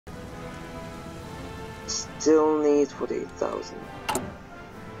still need 48,000.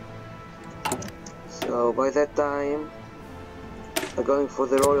 So by that time, I'm going for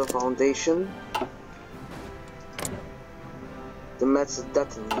the Royal Foundation. The Mets of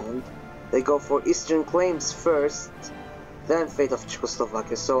Duttonland. They go for Eastern Claims first, then Fate of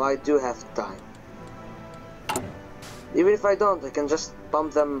Czechoslovakia, so I do have time. Even if I don't, I can just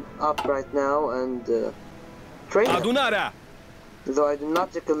pump them up right now and train them. Though I do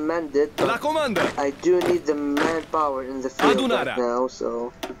not recommend it, but I do need the manpower in the field right now,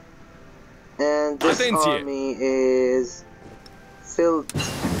 so... And this army is filled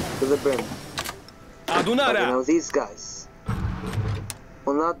to the brim. Okay, now these guys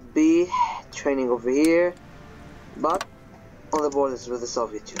will not be training over here, but on the borders with the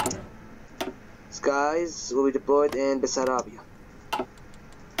Soviet Union. These guys will be deployed in Bessarabia.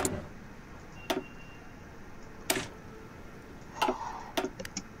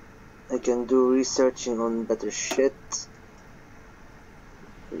 I can do researching on better shit.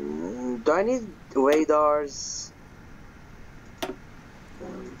 Do I need radars?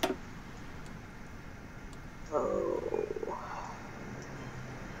 Oh.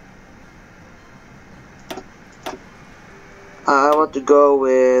 I want to go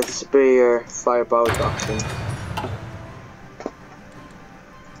with superior firepower doctrine.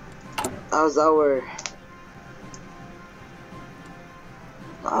 How's our...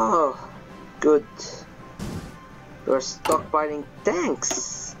 Oh, good. We're stockpiling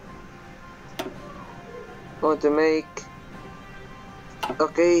tanks. Going to make...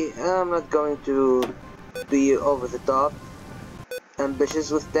 Okay, I'm not going to be over the top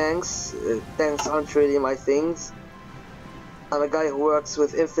ambitious with tanks. Tanks aren't really my things. I'm a guy who works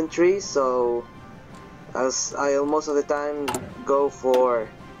with infantry, so I'll most of the time go for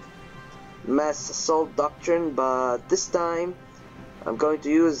mass assault doctrine, but this time I'm going to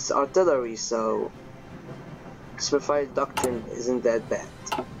use artillery, so simplified doctrine isn't that bad.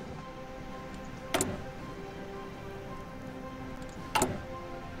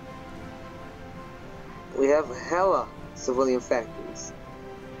 We have hella civilian factories.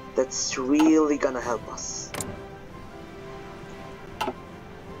 That's really gonna help us.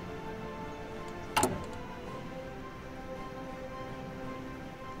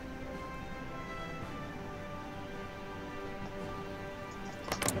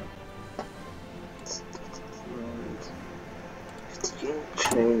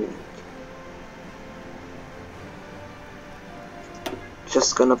 Training.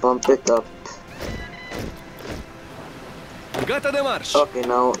 Just gonna bump it up. Okay,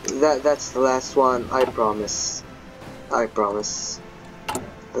 now that's the last one. I promise. I promise.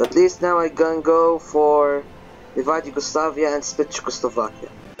 But at least now I can go for divide Yugoslavia and split Czechoslovakia.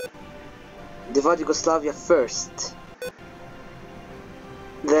 Divide Yugoslavia first,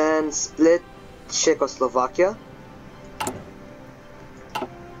 then split Czechoslovakia.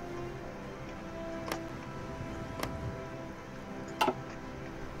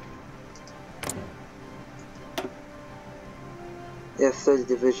 They have 30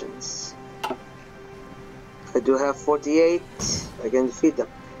 divisions. I do have 48. I can defeat them.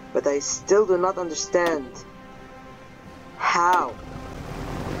 But I still do not understand how.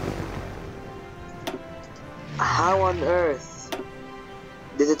 How on earth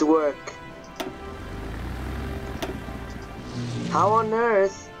did it work? How on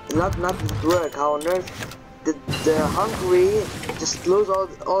earth, not did it work, how on earth did Hungary just lose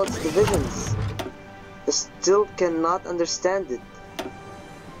all its divisions? I still cannot understand it.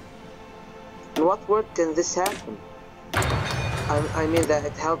 In what world can this happen? I mean that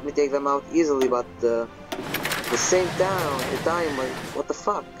it helped me take them out easily, but the same time, what the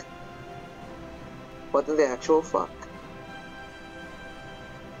fuck? What in the actual fuck?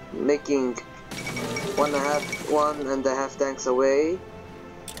 Making one and a half tanks away.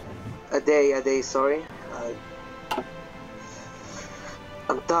 A day, sorry.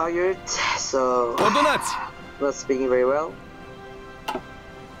 I'm tired, so not speaking very well.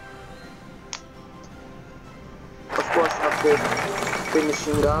 Of course, after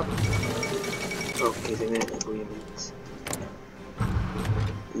finishing up, okay, the minute agreement.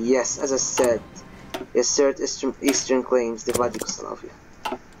 Yes, as I said, assert Eastern claims, divide Yugoslavia.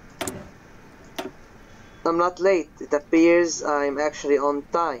 I'm not late. It appears I'm actually on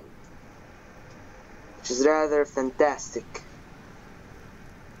time, which is rather fantastic.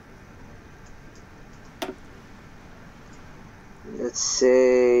 Let's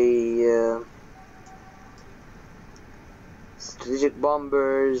say strategic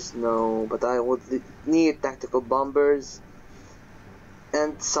bombers, no, but I would need tactical bombers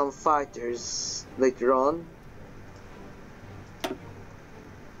and some fighters later on.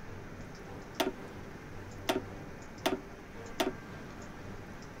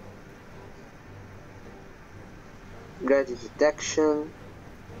 gravity detection.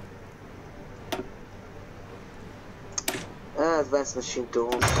 Advanced machine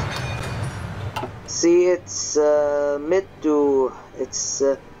tools. See, it's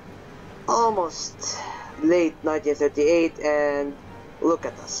almost late 1938, and look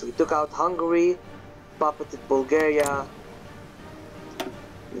at us. We took out Hungary, puppeted Bulgaria.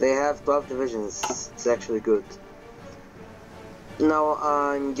 They have 12 divisions. It's actually good. Now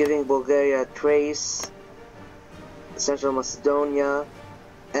I'm giving Bulgaria Thrace, Central Macedonia,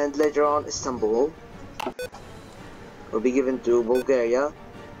 and later on Istanbul will be given to Bulgaria.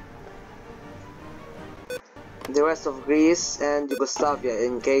 The rest of Greece and Yugoslavia,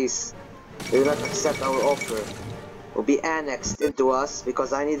 in case they do not accept our offer, will be annexed into us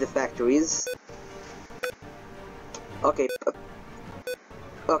because I need the factories. Okay,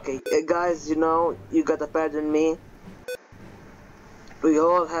 guys, you know, you gotta pardon me. We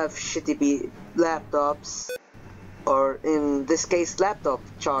all have shitty laptops, or in this case, laptop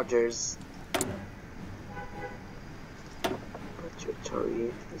chargers.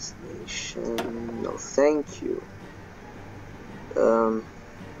 Budgetary destination. No, thank you.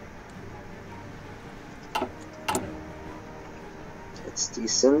 That's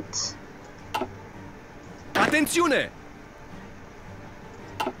decent. Attenzione!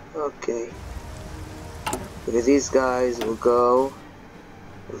 Okay. Okay, these guys will go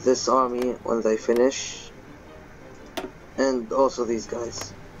with this army when they finish. And also these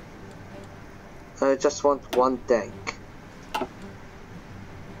guys. I just want one tank.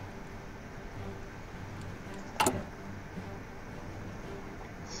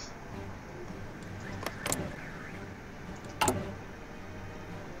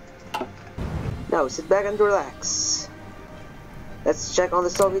 Now sit back and relax. Let's check on the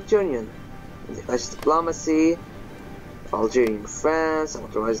Soviet Union. Defense diplomacy, Algeria, France,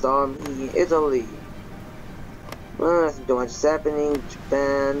 authorized army, Italy. Nothing too much is happening.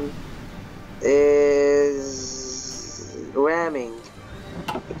 Japan is ramming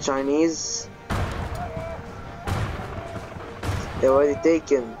the Chinese. They already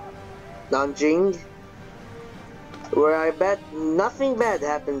taken Nanjing, where I bet nothing bad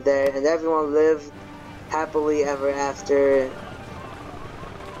happened there and everyone lived happily ever after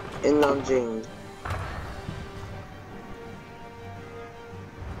in Nanjing.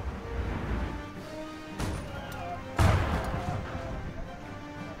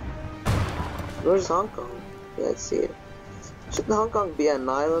 Where's Hong Kong? Let's see it. Shouldn't Hong Kong be an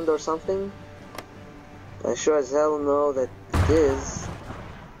island or something? I sure as hell know that it is.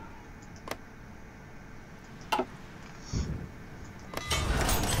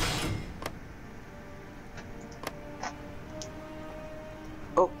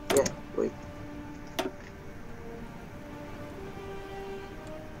 Oh, yeah, wait.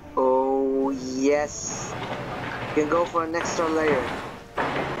 Oh, yes. You can go for an extra layer.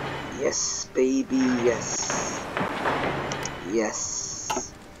 Yes, baby, yes.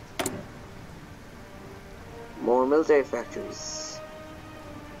 Yes. More military factories.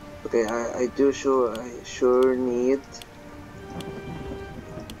 Okay, I sure need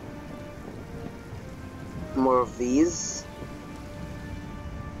more of these.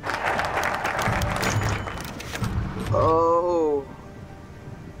 Oh,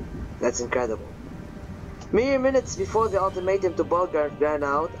 that's incredible. Mere minutes before the ultimatum to Bulgaria ran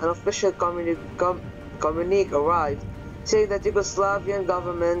out, an official communique arrived saying that the Yugoslavian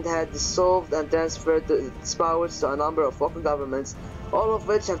government had dissolved and transferred its powers to a number of local governments, all of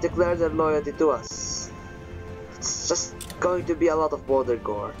which have declared their loyalty to us. It's just going to be a lot of border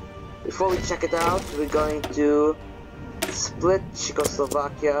gore. Before we check it out, we're going to split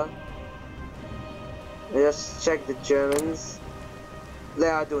Czechoslovakia. Let's check the Germans. They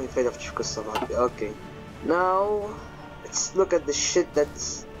are doing fate of Czechoslovakia. Okay. Now, let's look at the shit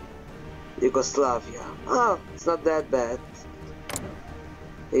that's Yugoslavia. Oh, it's not that bad.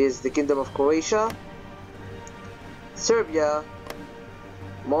 Here's the Kingdom of Croatia, Serbia,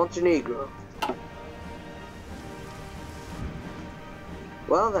 Montenegro.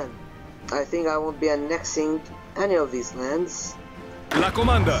 Well then, I think I won't be annexing any of these lands. La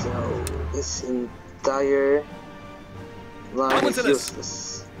Comanda. So, this entire line is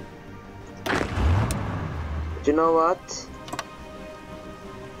useless. But you know what?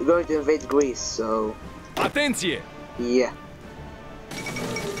 We're going to invade Greece, so... Attenție! Yeah.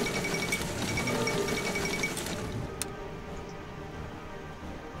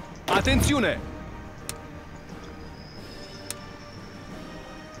 Attenzione!